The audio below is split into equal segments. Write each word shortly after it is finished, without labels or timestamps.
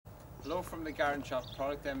Hello from the Garden Shop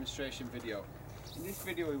product demonstration video. In this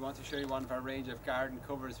video we want to show you one of our range of garden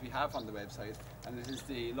covers we have on the website, and this is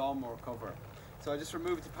the lawnmower cover. So I just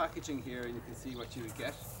removed the packaging here and you can see what you would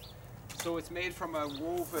get. So it's made from a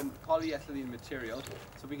woven polyethylene material,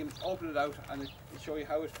 so we can open it out and show you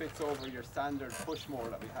how it fits over your standard push mower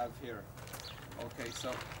that we have here. Okay,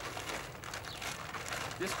 so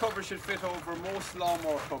this cover should fit over most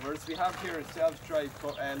lawnmower covers. We have here a self-drive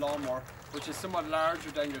lawnmower, which is somewhat larger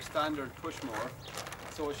than your standard push mower.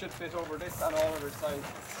 So it should fit over this and all other sizes.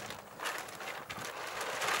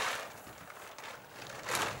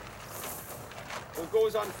 So it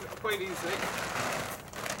goes on quite easily.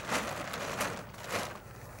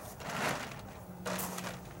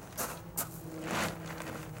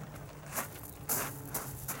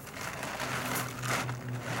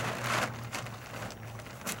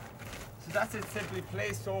 So that's it, simply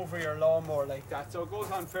placed over your lawnmower like that. So it goes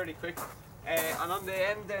on fairly quick. And on the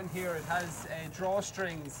end then here it has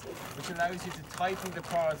drawstrings, which allows you to tighten the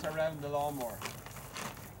product around the lawnmower.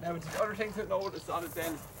 Now the other thing to notice on it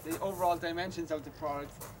then, the overall dimensions of the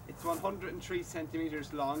product, it's 103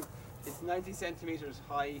 centimeters long, it's 90 centimeters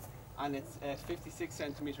high, and it's 56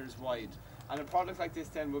 centimeters wide. And a product like this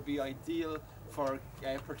then would be ideal for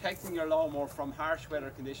protecting your lawnmower from harsh weather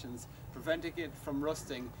conditions, preventing it from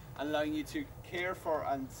rusting, and allowing you to care for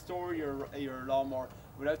and store your lawnmower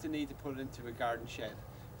without the need to put it into a garden shed.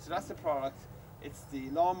 So that's the product. It's the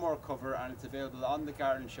lawnmower cover and it's available on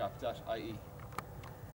thegardenshop.ie.